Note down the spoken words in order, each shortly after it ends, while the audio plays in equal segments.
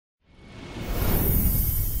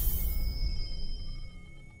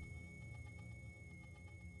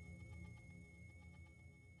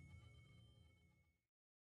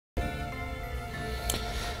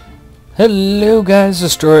Hello guys,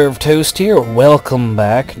 Destroyer of Toast here. Welcome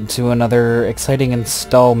back to another exciting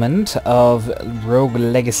installment of Rogue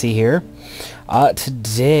Legacy here.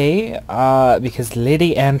 Today, because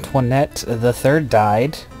Lady Antoinette III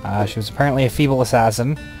died, she was apparently a feeble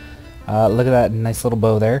assassin. Look at that nice little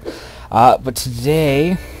bow there. But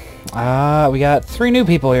today, we got three new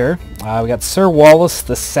people here. We got Sir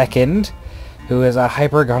Wallace II, who is a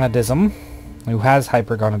hypergonadism,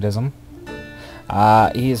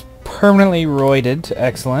 he is permanently roided.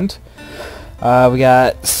 Excellent. We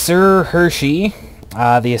got Sir Hershey,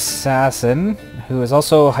 the assassin, who is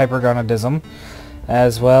also hypergonadism,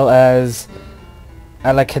 as well as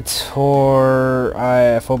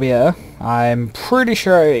Allocator-phobia. I'm pretty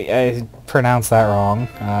sure I pronounced that wrong.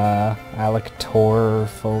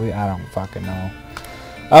 Allocator-phobia. I don't fucking know.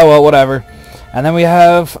 Oh well, whatever. And then we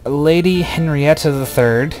have Lady Henrietta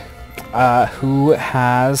III. Who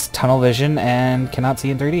has tunnel vision and cannot see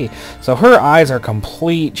in 3D. So her eyes are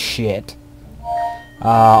complete shit.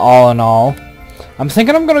 All in all. I'm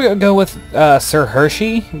thinking I'm gonna go with Sir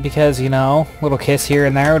Hershey, because, you know, little kiss here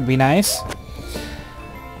and there would be nice.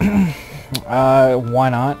 Why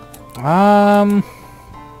not? I'm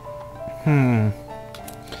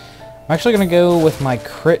actually gonna go with my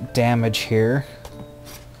crit damage here.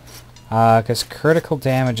 Because critical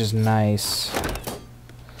damage is nice.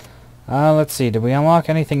 Let's see, did we unlock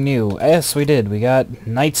anything new? Yes, we did. We got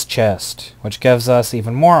Knight's Chest, which gives us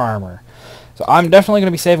even more armor. So I'm definitely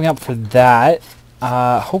going to be saving up for that.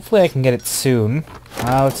 Hopefully I can get it soon.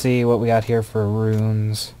 Let's see what we got here for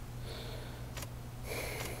runes.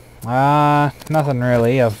 Nothing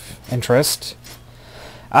really of interest.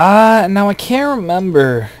 Now I can't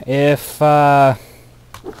remember if I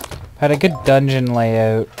had a good dungeon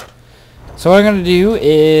layout. So what I'm going to do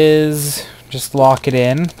is just lock it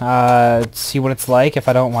in, see what it's like. If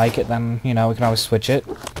I don't like it, then, you know, we can always switch it.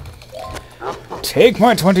 Take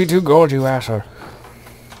my 22 gold, you asshole.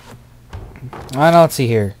 Let's see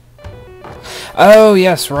here. Oh,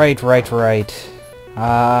 yes, right.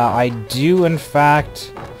 I do, in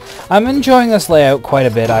fact... I'm enjoying this layout quite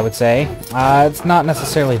a bit, I would say. It's not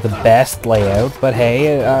necessarily the best layout, but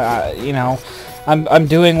hey, you know, I'm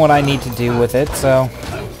doing what I need to do with it, so...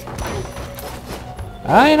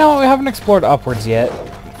 you know what, we haven't explored upwards yet.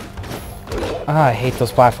 I hate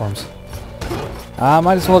those platforms.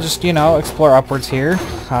 Might as well just, you know, explore upwards here.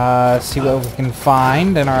 See what we can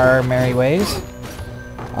find in our merry ways.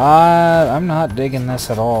 I'm not digging this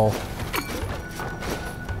at all.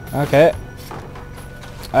 Okay.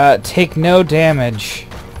 Take no damage.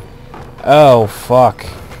 Oh, fuck.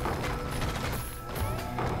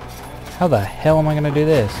 How the hell am I gonna do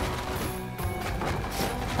this?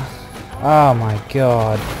 Oh my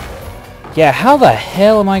god. Yeah, how the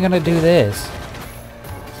hell am I gonna do this?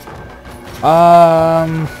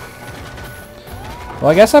 Well,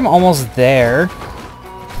 I guess I'm almost there.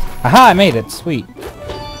 Aha, I made it. Sweet.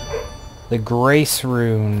 The Grace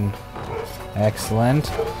Rune.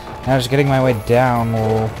 Excellent. Now just getting my way down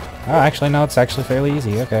will... Oh, actually, no, it's actually fairly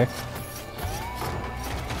easy. Okay.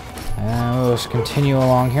 And we'll just continue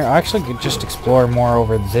along here. I'll actually could just explore more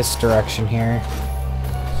over this direction here.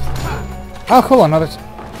 Oh, cool, another...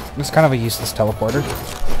 It's kind of a useless teleporter.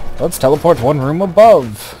 Let's teleport one room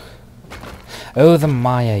above. Oh, the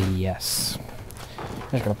Maya, yes.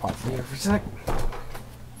 I'm just gonna pause here for a sec.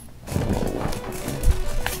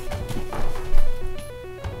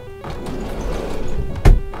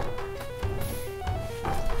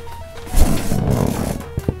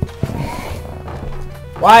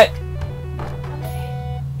 What?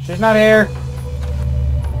 She's not here.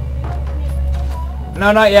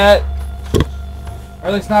 No, not yet. Or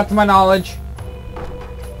at least not to my knowledge.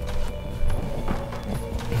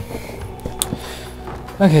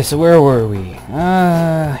 Okay, so where were we?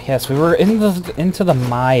 Yes, we were into the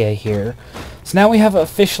Maya here. So now we have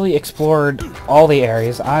officially explored all the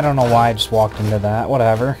areas. I don't know why I just walked into that.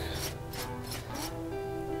 Whatever.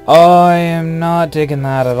 I am not digging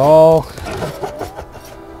that at all.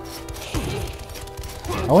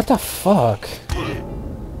 Oh, what the fuck?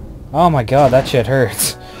 Oh my god, that shit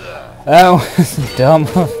hurts. That was dumb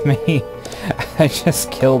of me. I just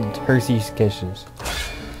killed Hershey's Kisses.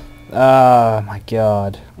 Oh my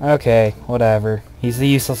god. Okay, whatever. He's the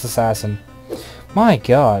useless assassin. My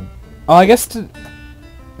god. Oh, I guess to...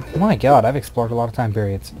 My god, I've explored a lot of time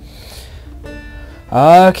periods.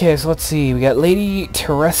 Okay, so let's see. We got Lady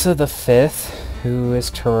Teresa V, who is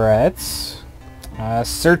Tourette's.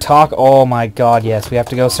 Sir Taco. Oh my god, yes, we have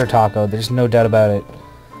to go Sir Taco. There's no doubt about it.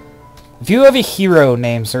 If you have a hero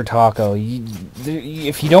named Sir Taco,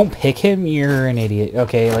 if you don't pick him, you're an idiot.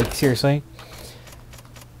 Okay, like, seriously.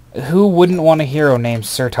 Who wouldn't want a hero named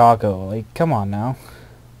Sir Taco? Like, come on now.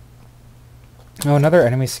 Oh, another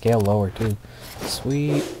enemy scale lower, too.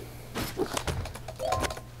 Sweet.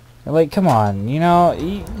 Like, come on, you know,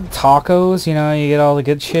 tacos, you know, you get all the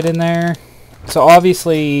good shit in there. So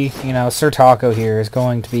obviously, you know, Sir Taco here is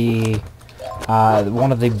going to be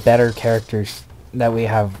one of the better characters that we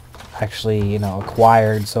have actually, you know,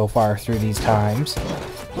 acquired so far through these times.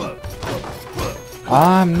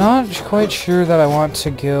 I'm not quite sure that I want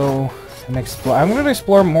to go and explore. I'm going to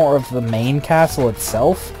explore more of the main castle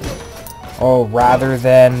itself, or rather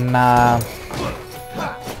than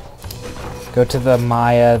go to the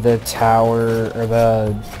Maya, the tower, or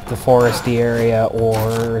the foresty area,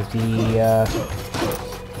 or the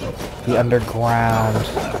underground.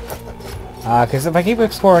 Because if I keep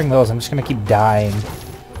exploring those, I'm just going to keep dying.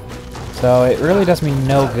 So it really does me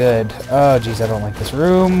no good. Oh, jeez, I don't like this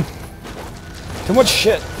room. Too much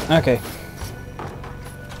shit. Okay.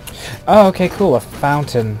 Oh, okay, cool. A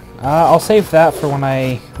fountain. I'll save that for when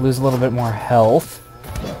I lose a little bit more health.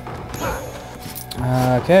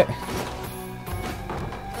 Okay.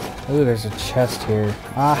 Ooh, there's a chest here.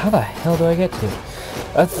 How the hell do I get to?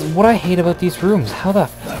 That's what I hate about these rooms. How the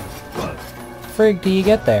frig do you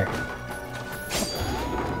get there?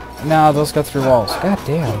 No, those go through walls. God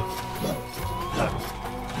damn.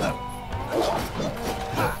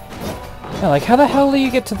 Yeah, like, how the hell do you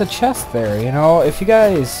get to the chest there? You know, if you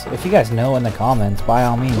guys know in the comments, by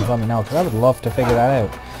all means, let me know, because I would love to figure that out.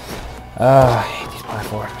 I hate these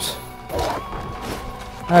platforms.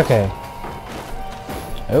 Okay.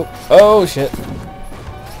 Oh shit.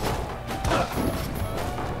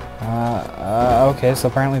 Okay, so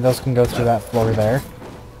apparently those can go through that floor there.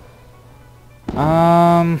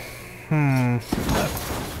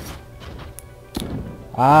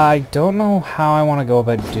 I don't know how I want to go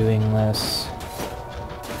about doing this.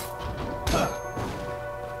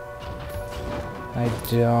 I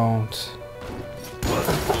don't.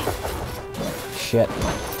 Shit.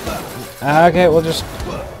 Okay, we'll just,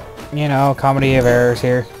 you know, comedy of errors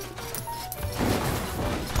here.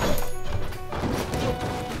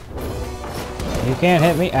 You can't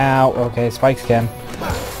hit me. Ow. Okay, spikes can.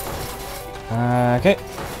 Okay.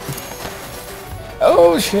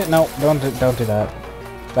 Oh shit! No, don't do that.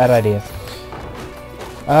 Bad idea.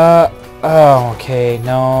 Oh, okay,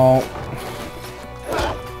 no.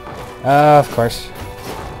 Of course.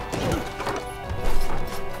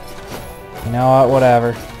 You know what?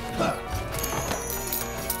 Whatever.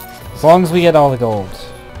 As long as we get all the gold,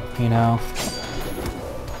 you know.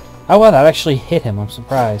 Oh wow, that actually hit him. I'm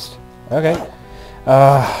surprised. Okay.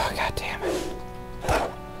 God damn it.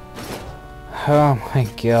 Oh my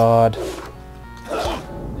god.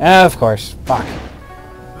 Of course. Fuck.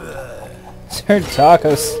 Sir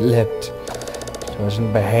Taco slipped. It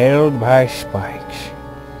wasn't beheld by spikes.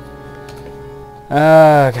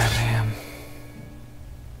 Goddamn.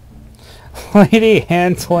 Lady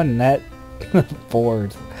Antoinette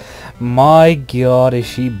bored. My god, is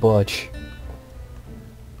she butch.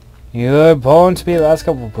 You're born to be a last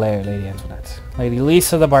couple player, Lady Antoinette. Lady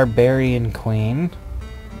Lisa, the Barbarian Queen.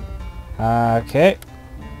 Okay.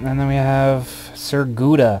 And then we have Sir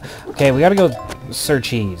Gouda. Okay, we gotta go Sir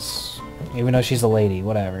Cheese. Even though she's a lady,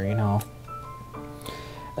 whatever, you know.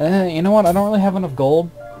 You know what? I don't really have enough gold,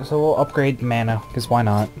 so we'll upgrade mana, because why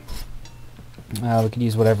not? We could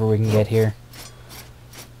use whatever we can get here.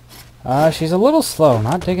 She's a little slow.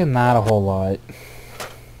 Not digging that a whole lot.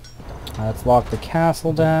 Let's lock the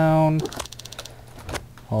castle down.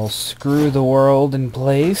 I'll screw the world in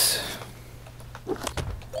place.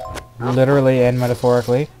 Literally and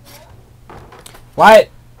metaphorically. What?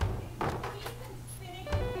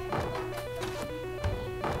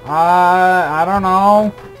 I don't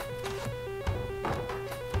know.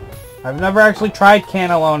 I've never actually tried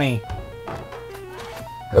cannelloni.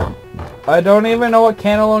 I don't even know what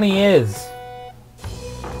cannelloni is.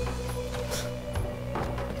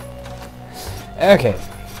 Okay.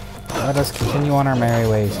 Let us continue on our merry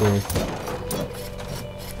ways here.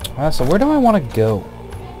 So where do I want to go?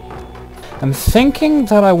 I'm thinking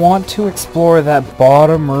that I want to explore that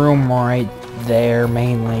bottom room right there,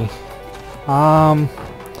 mainly.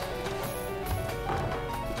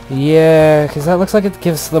 Yeah, because that looks like it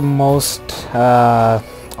gives the most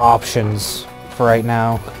options for right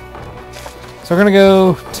now. So we're gonna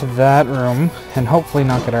go to that room and hopefully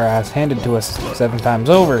not get our ass handed to us 7 times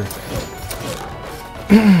over.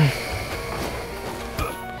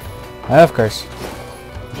 Of course.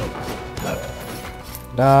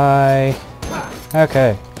 Die.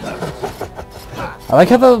 Okay. I like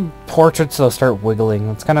how the portraits though start wiggling.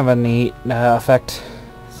 It's kind of a neat effect,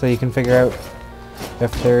 so you can figure out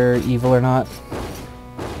if they're evil or not.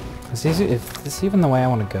 Is this even the way I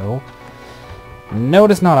want to go? No,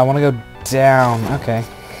 it is not. I want to go down. Okay.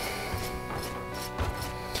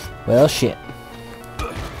 Well, shit.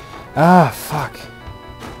 Ah, fuck.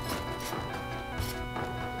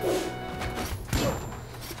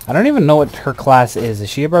 I don't even know what her class is. Is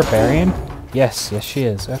she a barbarian? Yes, she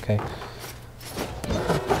is. Okay.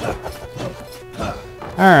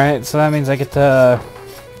 Alright, so that means I get to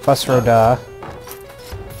Fuss Roda.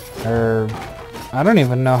 Or I don't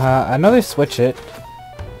even know how. I know they switch it.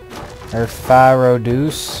 Or Pharaoh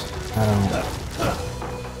Deuce. I don't know.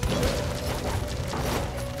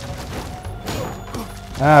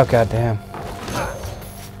 Oh, goddamn.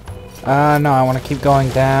 No, I want to keep going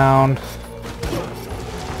down.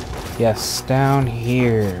 Yes, down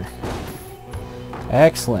here.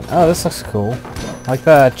 Excellent. Oh, this looks cool. I like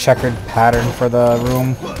the checkered pattern for the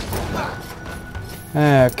room.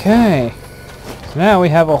 Okay. So now we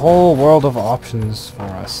have a whole world of options for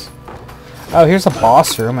us. Oh, here's a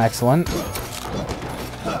boss room. Excellent.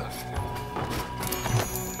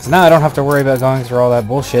 So now I don't have to worry about going through all that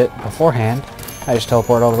bullshit beforehand. I just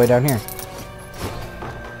teleport all the way down here.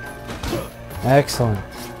 Excellent.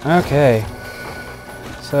 Okay.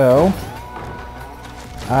 So...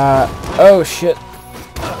 oh shit.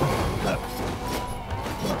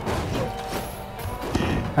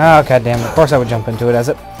 Oh, god damn it. Of course I would jump into it as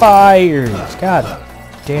it fires. God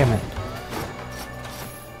damn it.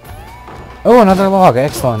 Oh, another log.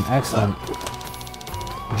 Excellent, excellent.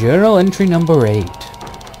 Journal entry number 8.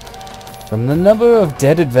 From the number of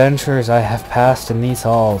dead adventurers I have passed in these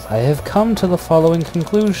halls, I have come to the following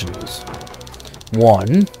conclusions.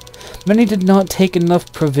 1. Many did not take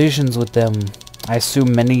enough provisions with them. I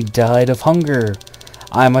assume many died of hunger.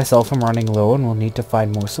 I myself am running low and will need to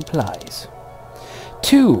find more supplies.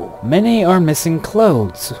 2. Many are missing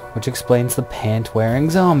clothes, which explains the pant-wearing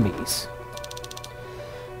zombies.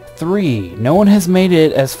 3. No one has made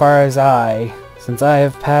it as far as since I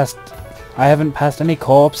haven't passed any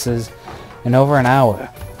corpses in over an hour.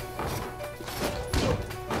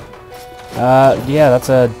 Yeah, that's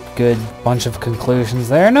a good bunch of conclusions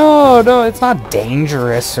there. No, it's not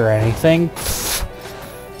dangerous or anything.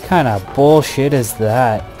 What kind of bullshit is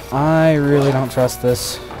that? I really don't trust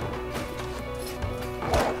this.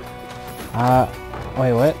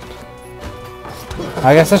 Wait, what?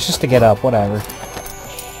 I guess that's just to get up, whatever.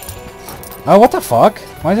 Oh, what the fuck?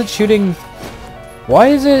 Why is it shooting... Why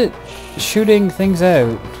is it shooting things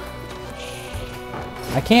out?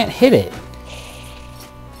 I can't hit it.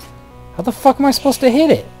 How the fuck am I supposed to hit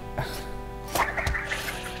it?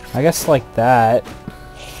 I guess like that.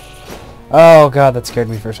 Oh god, that scared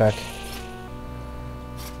me for a sec.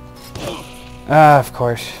 Ah, of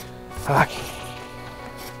course. Fuck.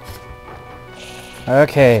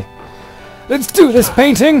 Okay. Let's do this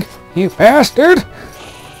painting, you bastard!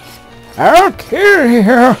 Okay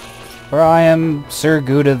here! For I am Sir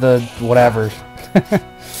Gouda the whatever.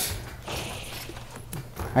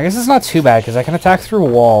 I guess it's not too bad, because I can attack through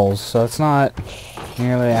walls, so it's not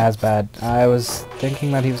nearly as bad. I was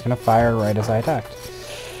thinking that he was going to fire right as I attacked.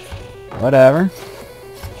 Whatever.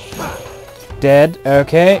 Dead.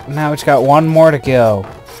 Okay, now we just got one more to go.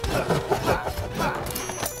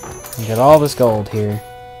 We get all this gold here.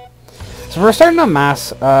 So we're starting to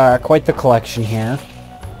amass quite the collection here.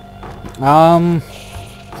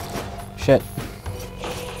 Shit.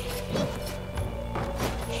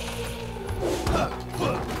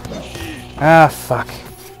 Ah, fuck.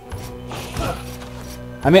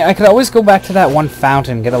 I mean, I could always go back to that one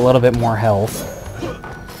fountain, get a little bit more health.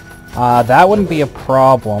 That wouldn't be a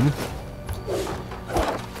problem.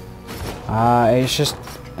 It's just,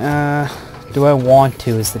 do I want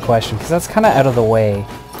to is the question, because that's kind of out of the way.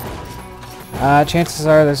 Chances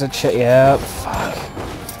are there's a yep, fuck.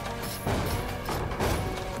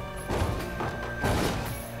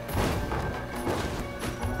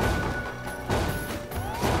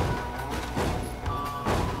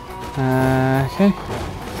 Okay.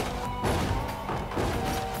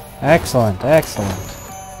 Excellent, excellent.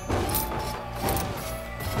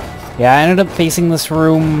 Yeah, I ended up facing this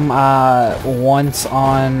room once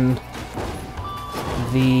on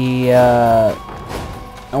the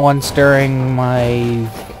once during my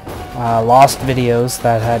Lost videos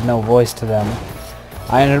that had no voice to them.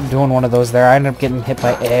 I ended up doing one of those there. I ended up getting hit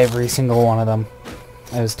by every single one of them.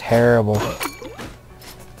 It was terrible.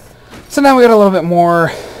 So now we got a little bit more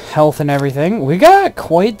health and everything. We got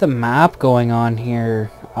quite the map going on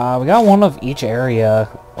here. We got one of each area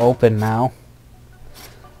open now.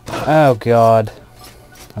 Oh god.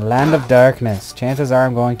 A land of darkness. Chances are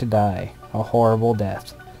I'm going to die. A horrible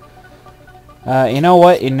death. You know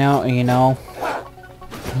what? You know.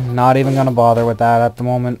 Not even gonna bother with that at the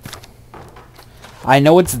moment. I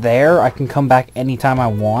know it's there. I can come back anytime I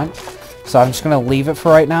want. So I'm just going to leave it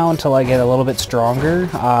for right now until I get a little bit stronger,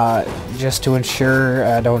 just to ensure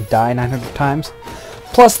I don't die 900 times.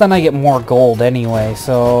 Plus, then I get more gold anyway,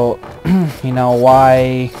 so, you know,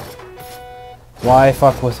 why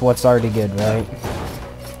fuck with what's already good, right?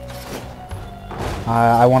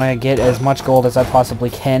 I want to get as much gold as I possibly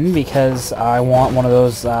can, because I want one of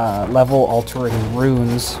those level-altering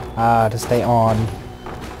runes to stay on.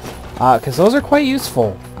 Because those are quite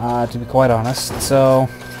useful, to be quite honest, so...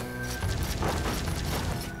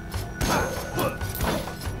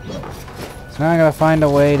 So now I gotta find a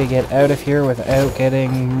way to get out of here without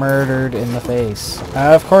getting murdered in the face.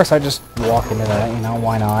 Of course I just walk into that, you know,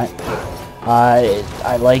 why not?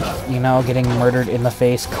 I like, you know, getting murdered in the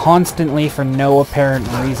face constantly for no apparent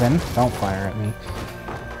reason. Don't fire at me.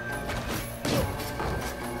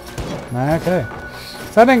 Okay.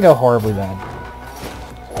 So that didn't go horribly bad.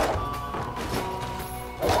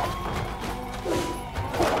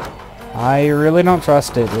 I really don't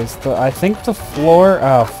trust it. I think the floor...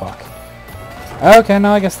 Oh, fuck. Okay,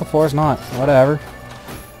 no, I guess the floor's not. Whatever.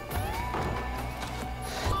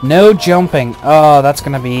 No jumping. Oh, that's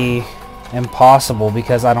gonna be impossible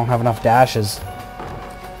because I don't have enough dashes.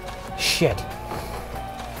 Shit.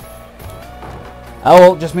 Oh,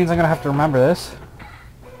 well, it just means I'm gonna have to remember this.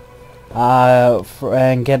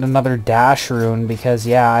 And get another dash rune because,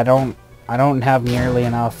 yeah, I don't have nearly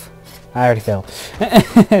enough. I already failed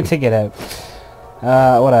to get out.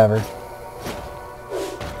 Whatever.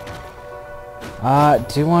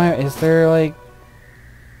 Is there, like...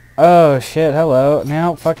 Oh, shit, hello.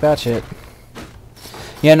 No, fuck that shit.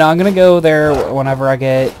 Yeah, no, I'm gonna go there whenever I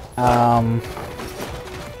get, a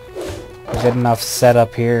good enough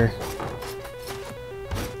setup here.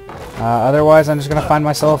 Otherwise, I'm just gonna find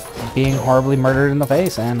myself being horribly murdered in the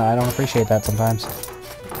face, and I don't appreciate that sometimes.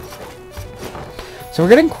 So we're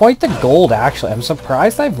getting quite the gold, actually. I'm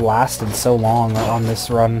surprised I've lasted so long on this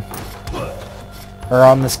run. Or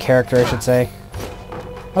on this character, I should say.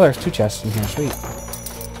 Oh, there's 2 chests in here. Sweet.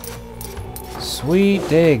 Sweet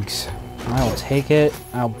digs. I will take it.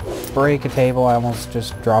 I'll break a table. I almost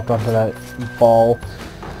just dropped onto that ball.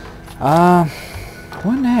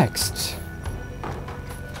 What next?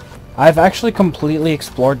 I've actually completely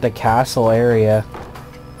explored the castle area.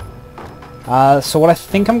 So what I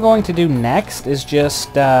think I'm going to do next is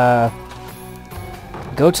just, go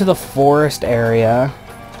to the forest area,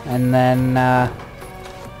 and then,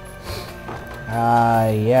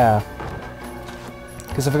 yeah.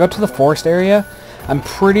 Because if I go to the forest area, I'm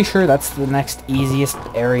pretty sure that's the next easiest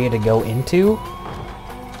area to go into.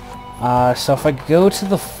 So if I go to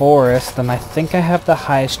the forest, then I think I have the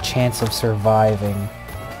highest chance of surviving.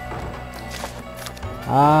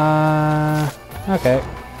 Okay.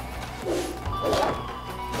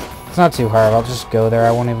 It's not too hard, I'll just go there,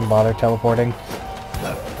 I won't even bother teleporting.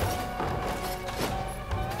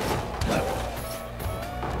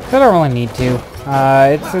 I don't really need to.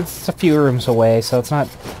 It's a few rooms away, so it's not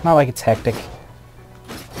like it's hectic.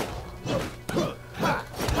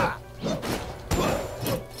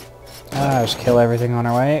 Just kill everything on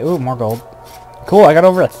our way. Ooh, more gold. Cool, I got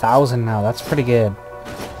over 1,000 now, that's pretty good.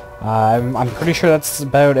 I'm pretty sure that's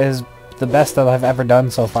about as the best that I've ever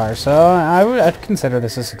done so far, so I'd consider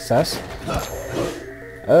this a success.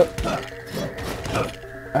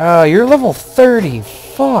 Oh, you're level 30.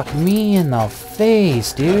 Fuck me in the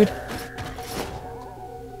face, dude.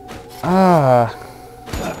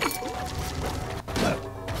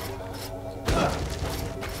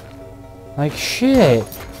 Like shit.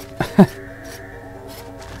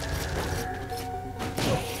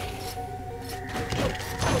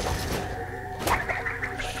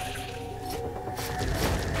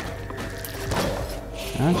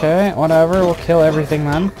 Okay, whatever, we'll kill everything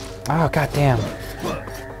then. Oh, goddamn.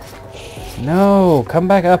 No, come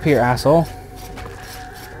back up here, asshole.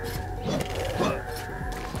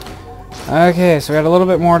 Okay, so we got a little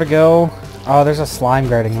bit more to go. Oh, there's a slime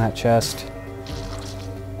guarding that chest.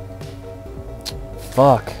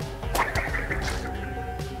 Fuck.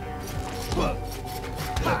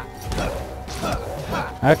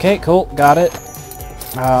 Okay, cool, got it.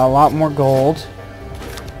 A lot more gold.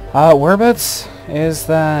 Whereabouts is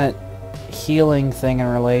that healing thing in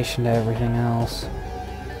relation to everything else?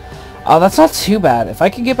 Oh, that's not too bad. If I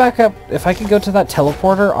can get back up, if I can go to that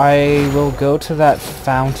teleporter, I will go to that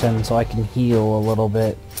fountain so I can heal a little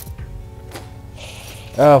bit.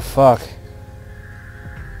 Oh, fuck.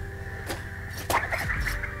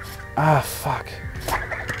 Ah, fuck.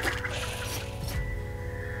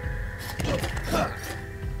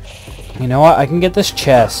 You know what? I can get this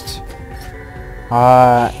chest.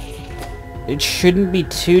 It shouldn't be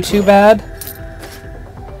too bad.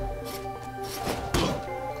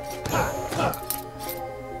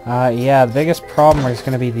 Yeah, the biggest problem is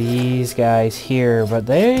going to be these guys here, but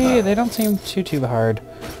they don't seem too hard.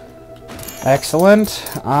 Excellent.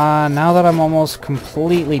 Now that I'm almost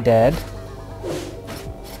completely dead.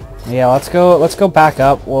 Yeah, let's go back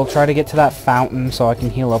up. We'll try to get to that fountain so I can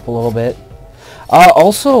heal up a little bit.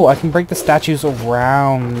 Also, I can break the statues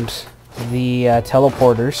around the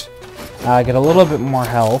teleporters. Get a little bit more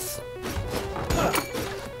health.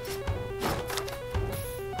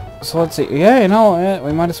 So let's see. Yeah, you know,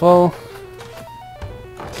 we might as well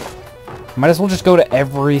just go to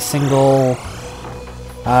every single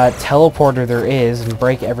teleporter there is and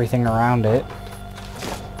break everything around it.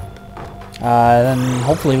 Then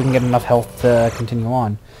hopefully we can get enough health to continue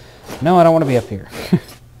on. No, I don't want to be up here.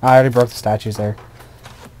 I already broke the statues there.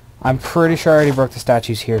 I'm pretty sure I already broke the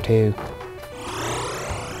statues here too.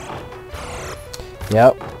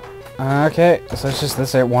 Yep. Okay, so it's just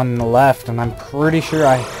this one left, and I'm pretty sure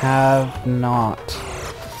I have not.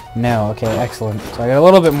 No, okay, excellent. So I got a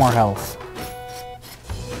little bit more health.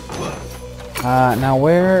 Now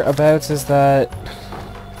whereabouts is that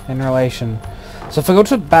in relation? So if I go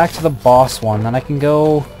back to the boss one, then I can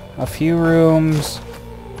go a few rooms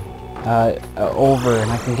over,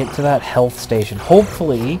 and I can get to that health station.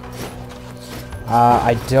 Hopefully,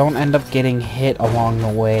 I don't end up getting hit along the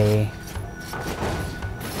way.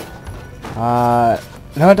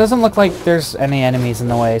 No, it doesn't look like there's any enemies in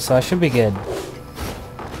the way, so I should be good.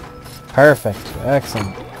 Perfect.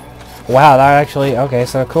 Excellent. Wow, that actually... Okay,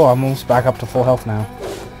 so cool. I'm almost back up to full health now.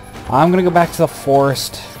 I'm gonna go back to the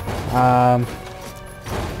forest, and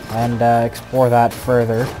explore that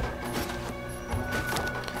further.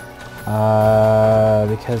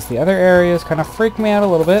 Because the other areas kind of freak me out a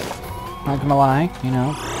little bit. Not gonna lie, you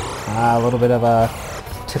know. A little bit of a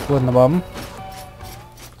tickle in the bum.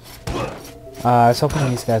 I was hoping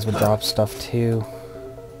these guys would drop stuff too.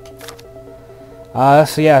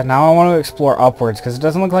 So yeah, now I want to explore upwards, because it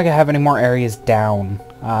doesn't look like I have any more areas down.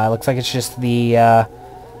 It looks like it's just the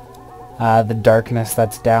darkness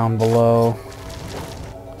that's down below.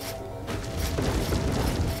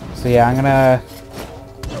 So yeah, I'm gonna...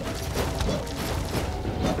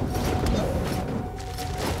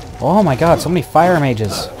 Oh my god, so many fire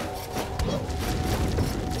mages!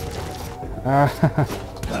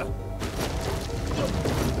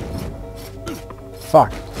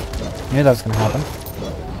 Fuck. Knew that was gonna happen.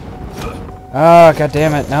 Oh, god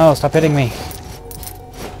damn it. No, stop hitting me.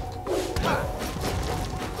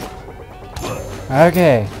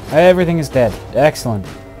 Okay. Everything is dead. Excellent.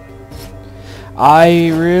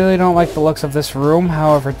 I really don't like the looks of this room.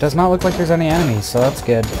 However, it does not look like there's any enemies, so that's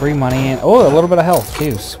good. Free money and... Oh, a little bit of health,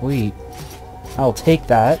 too. Sweet. I'll take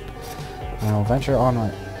that. And I'll venture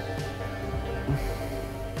onward.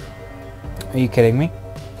 Are you kidding me?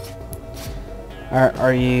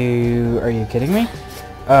 Are you kidding me?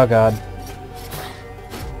 Oh god.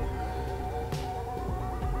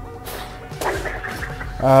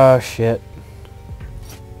 Oh shit.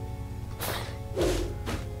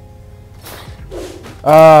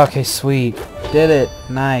 Oh, okay, sweet. Did it.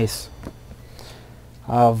 Nice.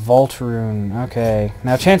 Vault rune. Okay.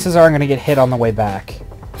 Now chances are I'm gonna get hit on the way back.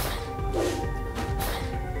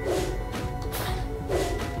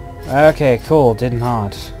 Okay, cool. Did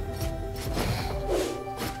not.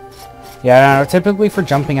 Yeah, no, typically for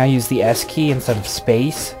jumping I use the S key instead of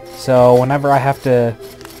space, so whenever I have to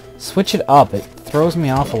switch it up, it throws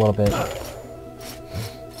me off a little bit.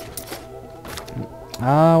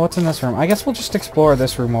 What's in this room? I guess we'll just explore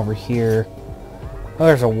this room over here. Oh,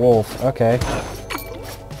 there's a wolf. Okay.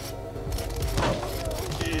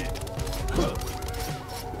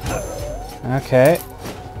 Okay.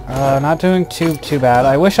 Not doing too bad.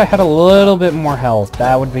 I wish I had a little bit more health.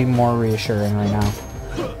 That would be more reassuring right now.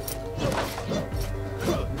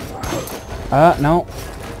 No.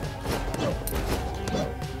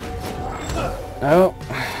 Oh.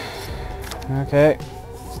 Okay.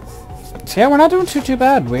 So yeah, we're not doing too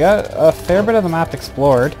bad. We got a fair bit of the map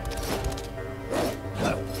explored.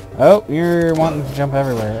 Oh, you're wanting to jump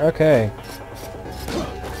everywhere. Okay.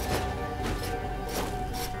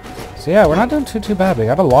 So yeah, we're not doing too bad. We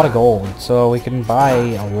got a lot of gold, so we can buy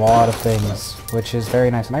a lot of things, which is very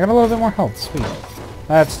nice. And I got a little bit more health. Sweet.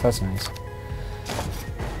 That's nice.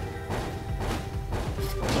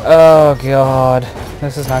 Oh god.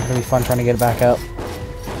 This is not going to be fun trying to get it back up.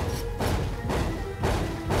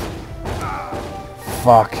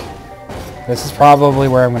 Fuck. This is probably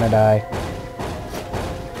where I'm going to die.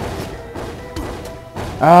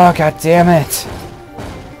 Oh, god damn it.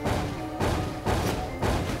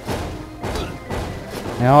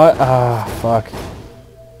 You know what? Ah, fuck.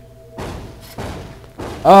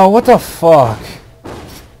 Oh, what the fuck?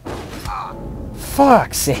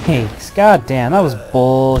 fuck's sakes. God damn, that was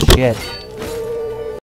bullshit.